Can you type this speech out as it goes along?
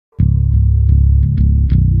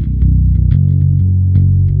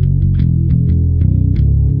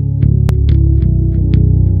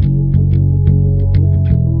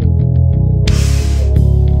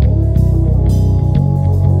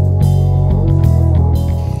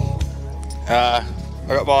I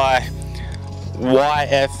got my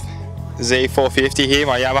YFZ450 here,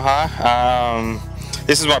 my Yamaha.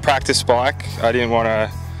 This is my practice bike. I didn't want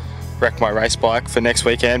to wreck my race bike for next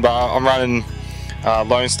weekend, but I'm running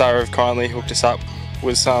Lone Star have kindly hooked us up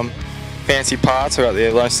with some fancy parts. I got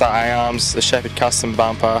the Lone Star A-arms, the Shepherd custom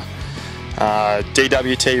bumper,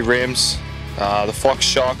 DWT rims, the Fox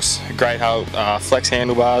shocks, great help, flex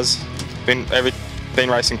handlebars. Been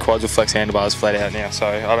racing quads with flex handlebars flat out now, so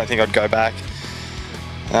I don't think I'd go back.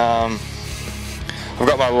 I've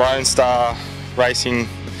got my Lone Star Racing.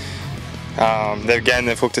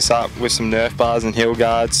 They've hooked us up with some Nerf bars and heel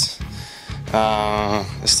guards. The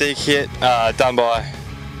stick kit done by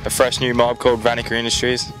a fresh new mob called Vanica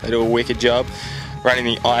Industries. They do a wicked job running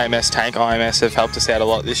the IMS tank. IMS have helped us out a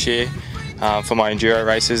lot this year for my enduro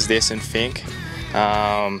races, this and Fink.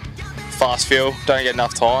 Fast fuel, don't get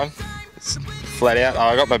enough time. It's flat out.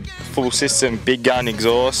 I got my full system, big gun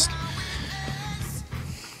exhaust.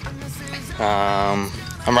 I'm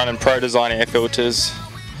running Pro Design air filters.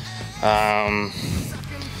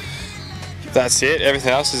 That's it.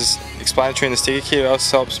 Everything else is explanatory in the sticker kit. What else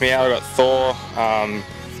helps me out? I've got Thor,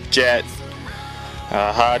 Jet,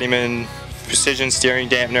 Hardiman, precision steering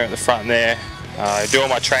dampener at the front there. I do all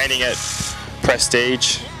my training at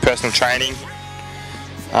Prestige, personal training.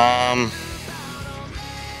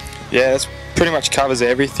 Yeah, that's pretty much covers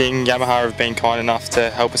everything. Yamaha have been kind enough to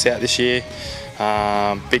help us out this year.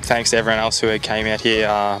 Big thanks to everyone else who came out here.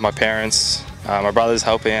 My parents, my brother's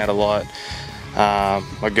helping out a lot.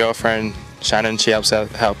 My girlfriend Shannon, she helps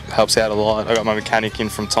out a lot. I got my mechanic in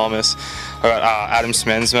from Thomas. I got Adam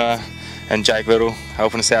Smensma and Jake Little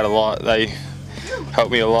helping us out a lot. They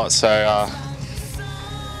helped me a lot, so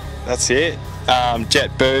that's it.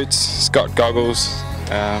 Jet boots, Scott goggles.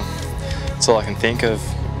 That's all I can think of.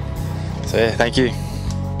 So yeah, thank you.